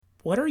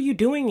What are you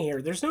doing here?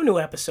 There's no new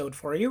episode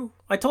for you.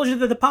 I told you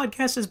that the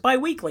podcast is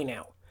bi-weekly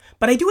now.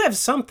 But I do have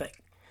something.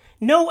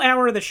 No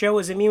hour of the show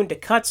is immune to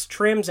cuts,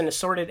 trims, and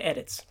assorted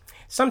edits.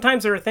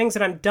 Sometimes there are things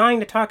that I'm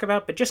dying to talk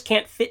about but just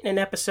can't fit in an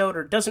episode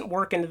or doesn't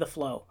work into the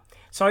flow.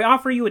 So I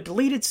offer you a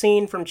deleted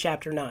scene from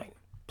Chapter 9.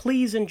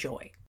 Please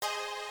enjoy.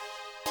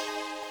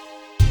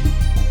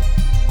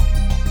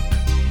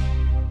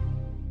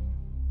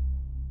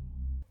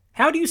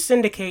 How do you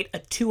syndicate a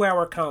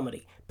 2-hour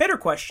comedy? Better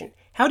question,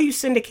 how do you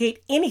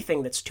syndicate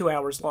anything that's 2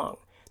 hours long?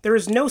 There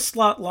is no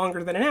slot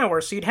longer than an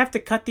hour, so you'd have to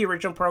cut the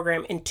original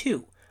program in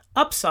two.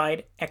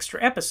 Upside,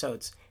 extra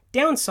episodes.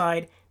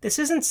 Downside, this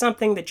isn't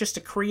something that just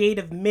a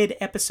creative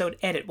mid-episode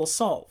edit will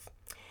solve.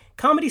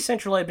 Comedy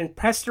Central had been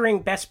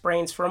pestering Best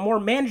Brains for a more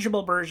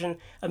manageable version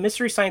of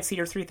Mystery Science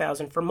Theater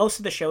 3000 for most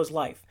of the show's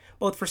life,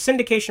 both for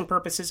syndication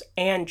purposes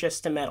and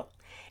just to meddle.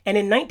 And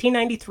in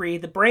 1993,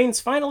 the Brains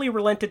finally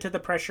relented to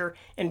the pressure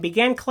and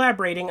began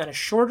collaborating on a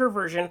shorter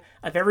version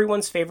of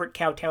everyone's favorite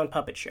Cowtown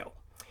puppet show.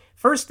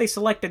 First, they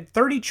selected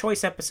 30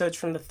 choice episodes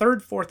from the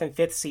 3rd, 4th, and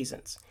 5th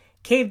seasons.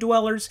 Cave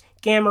Dwellers,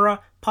 Gamera,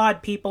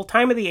 Pod People,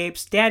 Time of the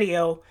Apes,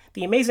 Daddy-O,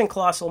 The Amazing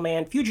Colossal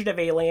Man, Fugitive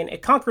Alien,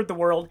 It Conquered the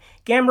World,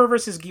 Gamera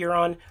vs.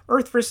 Giron,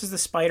 Earth vs. the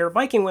Spider,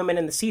 Viking Women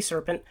and the Sea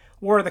Serpent,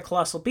 War of the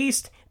Colossal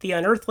Beast, The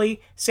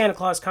Unearthly, Santa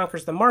Claus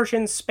Conquers the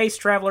Martians, Space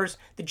Travelers,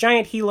 The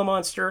Giant Gila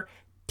Monster,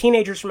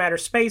 Teenagers from Outer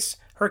Space,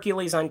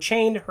 Hercules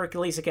Unchained,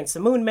 Hercules Against the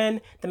Moon Men,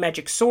 The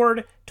Magic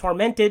Sword,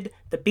 Tormented,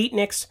 The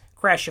Beatniks,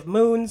 Crash of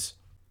Moons,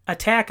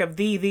 Attack of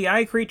the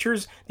Eye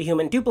Creatures, The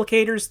Human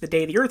Duplicators, The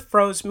Day the Earth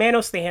Froze,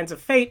 Manos, The Hands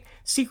of Fate,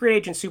 Secret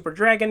Agent Super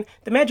Dragon,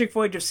 The Magic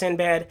Voyage of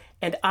Sinbad,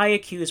 and I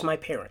Accuse My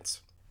Parents.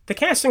 The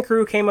cast and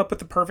crew came up with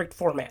the perfect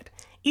format.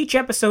 Each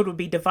episode would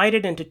be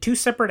divided into 2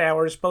 separate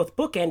hours, both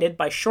bookended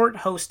by short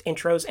host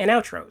intros and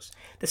outros.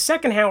 The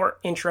second hour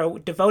intro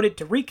devoted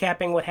to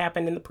recapping what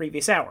happened in the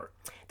previous hour.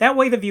 That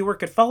way the viewer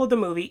could follow the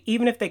movie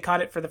even if they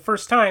caught it for the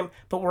first time,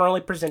 but were only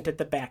presented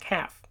the back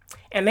half.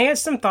 And they had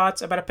some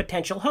thoughts about a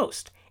potential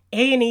host.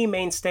 A&E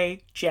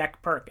mainstay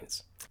Jack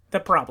Perkins. The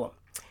problem.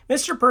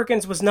 Mr.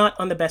 Perkins was not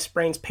on the Best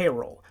Brains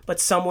payroll, but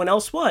someone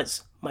else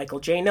was, Michael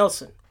J.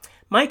 Nelson.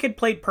 Mike had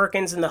played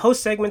Perkins in the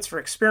host segments for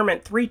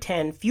Experiment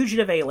 310,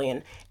 Fugitive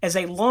Alien, as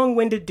a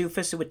long-winded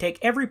doofus who would take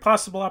every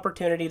possible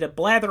opportunity to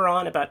blather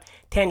on about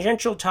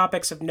tangential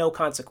topics of no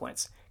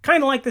consequence.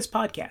 Kinda like this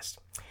podcast.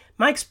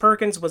 Mike's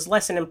Perkins was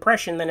less an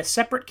impression than a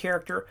separate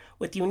character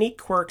with unique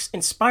quirks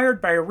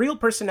inspired by a real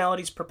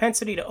personality's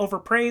propensity to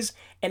overpraise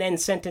and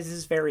end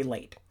sentences very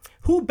late.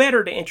 Who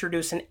better to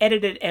introduce an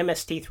edited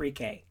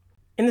MST3K?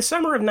 In the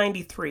summer of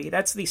 '93,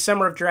 that's the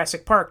summer of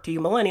Jurassic Park to you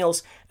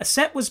millennials, a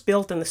set was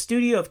built in the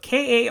studio of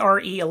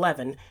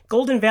KARE-11,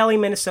 Golden Valley,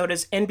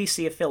 Minnesota's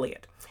NBC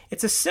affiliate.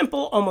 It's a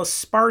simple, almost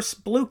sparse,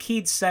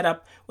 blue-keyed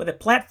setup with a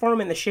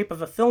platform in the shape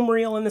of a film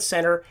reel in the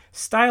center,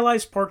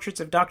 stylized portraits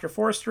of Dr.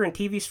 Forrester and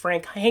TV's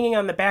Frank hanging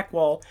on the back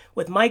wall,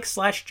 with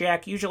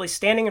Mike/Jack usually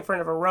standing in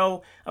front of a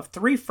row of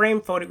 3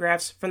 framed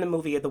photographs from the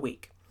movie of the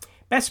week.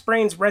 Best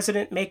Brains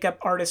resident makeup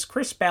artist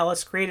Chris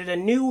Ballas created a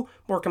new,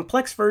 more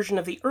complex version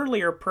of the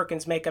earlier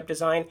Perkins makeup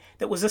design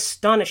that was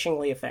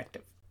astonishingly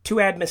effective. To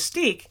add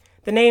mystique,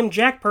 the name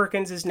Jack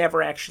Perkins is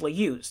never actually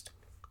used.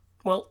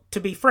 Well, to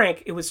be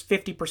frank, it was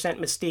 50%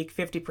 mystique,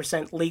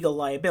 50% legal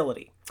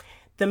liability.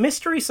 The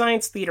Mystery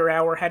Science Theater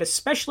Hour had a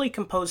specially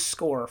composed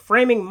score,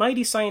 framing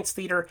Mighty Science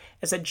Theater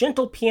as a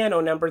gentle piano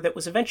number that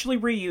was eventually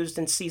reused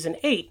in Season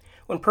 8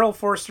 when Pearl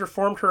Forrester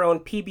formed her own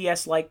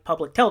PBS-like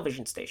public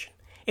television station.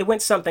 It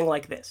went something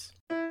like this.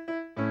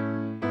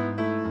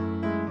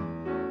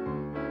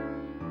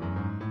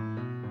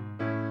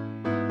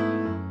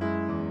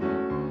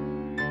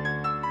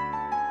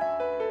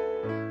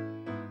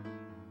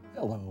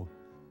 Hello.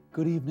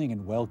 Good evening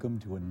and welcome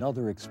to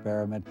another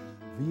experiment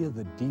via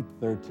the Deep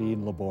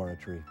 13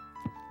 laboratory.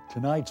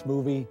 Tonight's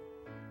movie,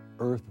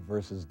 Earth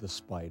vs. the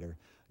Spider.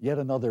 Yet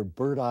another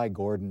Bird-Eye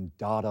Gordon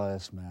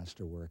Dadaist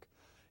masterwork.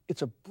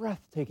 It's a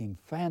breathtaking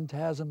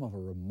phantasm of a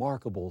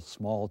remarkable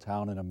small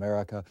town in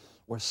America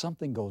where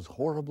something goes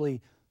horribly,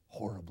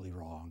 horribly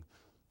wrong.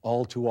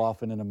 All too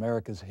often in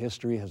America's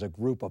history has a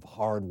group of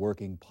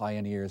hard-working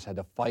pioneers had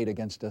to fight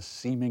against a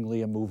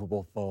seemingly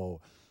immovable foe.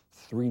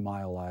 3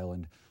 Mile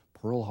Island,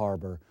 Pearl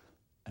Harbor,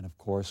 and of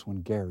course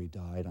when Gary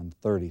died on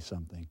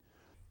 30-something.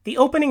 The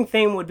opening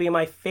theme would be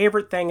my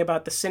favorite thing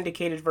about the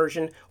syndicated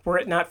version were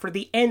it not for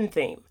the end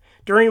theme,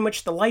 during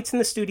which the lights in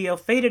the studio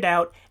faded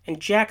out and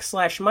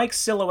Jack/Mike's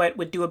silhouette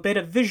would do a bit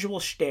of visual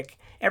shtick,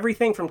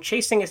 everything from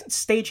chasing a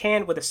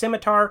stagehand with a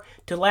scimitar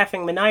to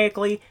laughing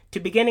maniacally to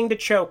beginning to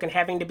choke and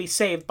having to be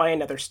saved by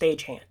another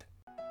stagehand.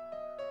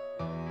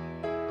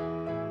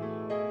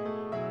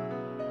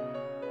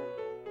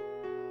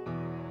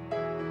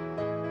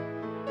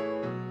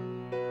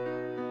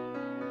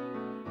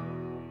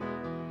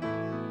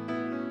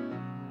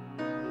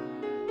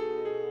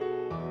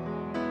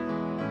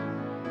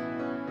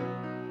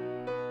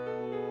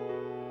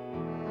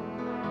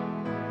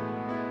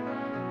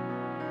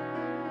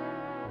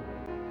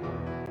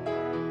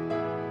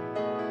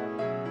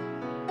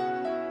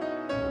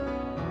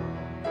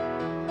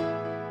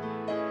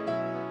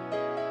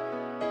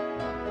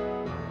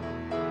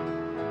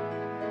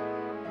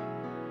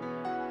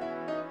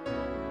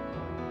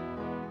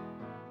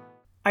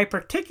 I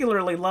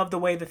particularly love the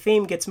way the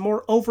theme gets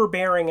more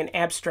overbearing and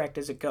abstract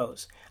as it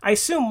goes. I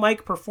assume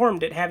Mike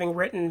performed it, having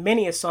written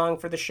many a song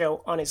for the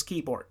show on his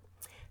keyboard.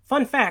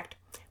 Fun fact,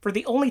 for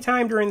the only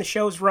time during the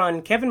show's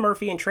run, Kevin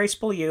Murphy and Trace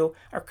Beaulieu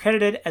are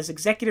credited as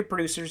executive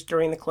producers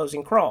during the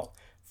closing crawl.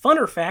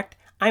 Funner fact,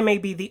 I may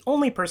be the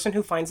only person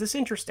who finds this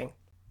interesting.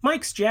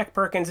 Mike's Jack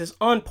Perkins is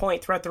on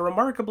point throughout the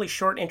remarkably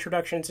short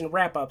introductions and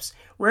wrap-ups,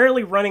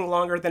 rarely running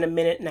longer than a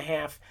minute and a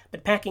half,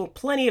 but packing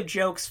plenty of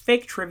jokes,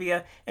 fake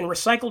trivia, and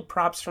recycled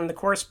props from the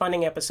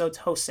corresponding episode's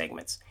host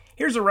segments.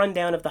 Here's a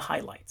rundown of the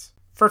highlights.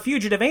 For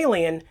Fugitive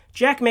Alien,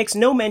 Jack makes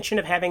no mention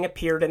of having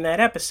appeared in that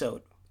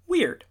episode.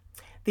 Weird.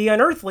 The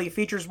Unearthly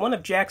features one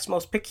of Jack's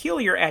most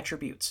peculiar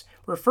attributes,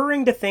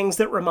 referring to things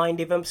that remind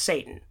him of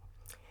Satan.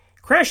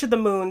 Crash of the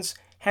Moons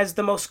has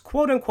the most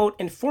quote-unquote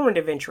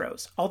informative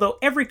intros, although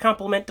every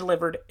compliment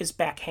delivered is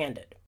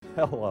backhanded.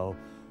 Hello.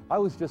 I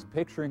was just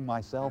picturing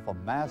myself a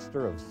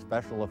master of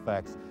special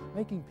effects,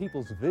 making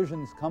people's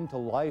visions come to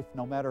life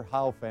no matter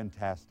how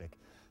fantastic.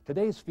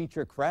 Today's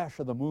feature, Crash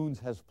of the Moons,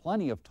 has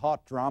plenty of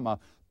taut drama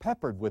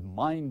peppered with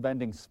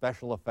mind-bending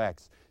special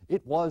effects.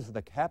 It was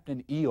the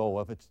Captain EO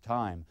of its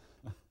time.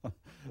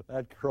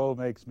 That crow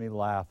makes me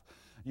laugh.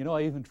 You know,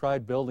 I even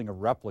tried building a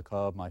replica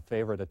of my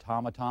favorite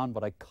automaton,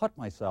 but I cut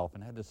myself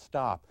and had to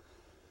stop.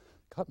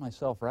 Cut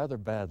myself rather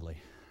badly.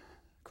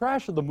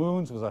 Crash of the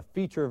Moons was a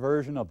feature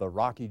version of the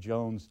Rocky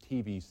Jones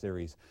TV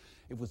series.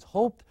 It was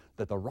hoped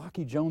that the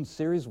Rocky Jones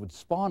series would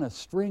spawn a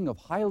string of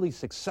highly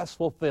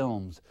successful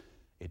films.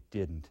 It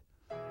didn't.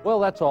 Well,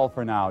 that's all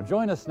for now.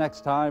 Join us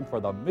next time for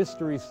the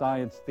Mystery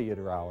Science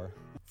Theater Hour.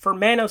 For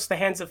Manos, the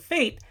Hands of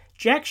Fate,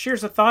 Jack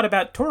shares a thought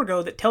about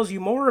Torgo that tells you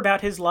more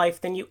about his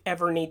life than you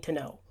ever need to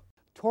know.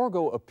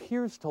 Torgo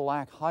appears to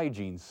lack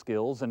hygiene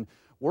skills, and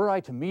were I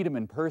to meet him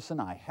in person,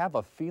 I have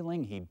a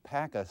feeling he'd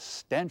pack a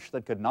stench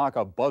that could knock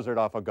a buzzard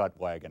off a gut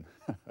wagon,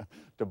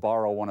 to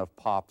borrow one of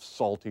Pop's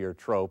saltier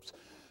tropes.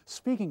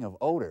 Speaking of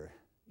odor,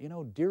 you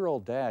know, dear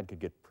old Dad could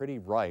get pretty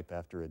ripe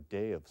after a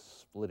day of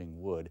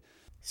splitting wood.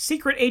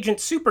 Secret Agent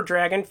Super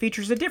Dragon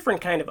features a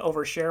different kind of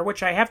overshare,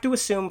 which I have to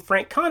assume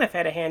Frank Conniff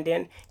had a hand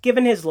in,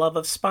 given his love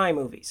of spy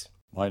movies.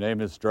 My name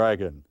is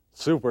Dragon,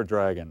 Super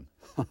Dragon.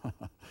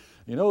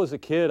 You know, as a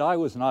kid, I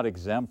was not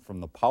exempt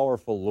from the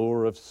powerful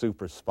lure of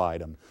super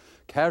spydom,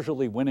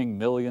 casually winning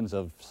millions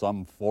of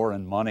some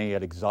foreign money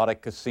at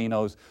exotic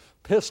casinos,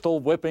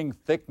 pistol-whipping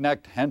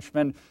thick-necked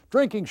henchmen,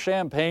 drinking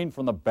champagne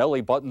from the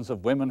belly buttons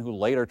of women who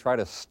later try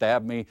to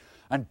stab me,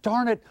 and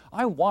darn it,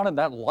 I wanted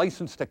that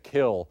license to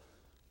kill.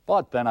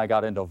 But then I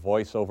got into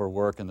voiceover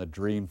work and the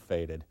dream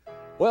faded.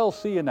 Well,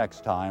 see you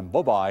next time.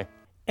 Bye-bye.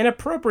 And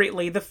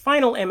appropriately, the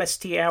final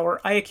MST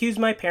hour, I Accuse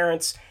My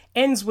Parents,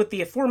 ends with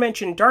the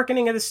aforementioned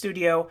darkening of the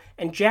studio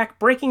and Jack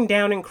breaking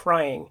down and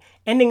crying,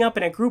 ending up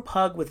in a group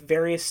hug with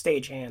various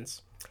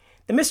stagehands.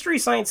 The Mystery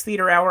Science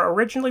Theater Hour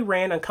originally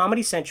ran on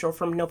Comedy Central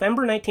from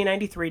November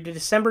 1993 to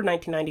December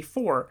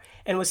 1994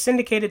 and was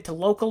syndicated to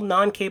local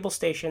non-cable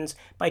stations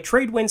by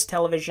Tradewinds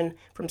Television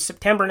from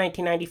September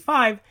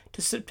 1995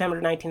 to September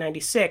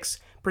 1996,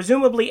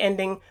 presumably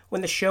ending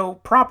when the show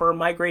proper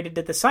migrated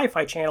to the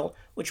Sci-Fi Channel,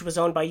 which was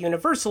owned by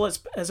Universal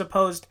as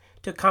opposed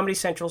to Comedy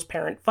Central's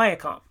parent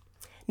Viacom.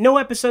 No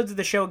episodes of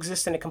the show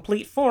exist in a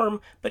complete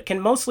form, but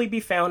can mostly be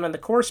found on the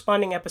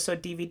corresponding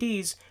episode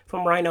DVDs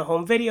from Rhino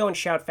Home Video and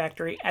Shout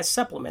Factory as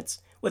supplements,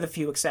 with a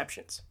few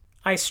exceptions.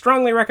 I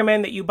strongly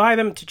recommend that you buy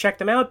them to check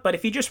them out, but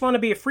if you just want to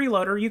be a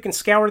freeloader, you can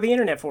scour the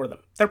internet for them.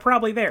 They're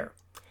probably there.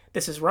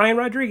 This is Ryan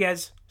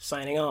Rodriguez,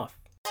 signing off.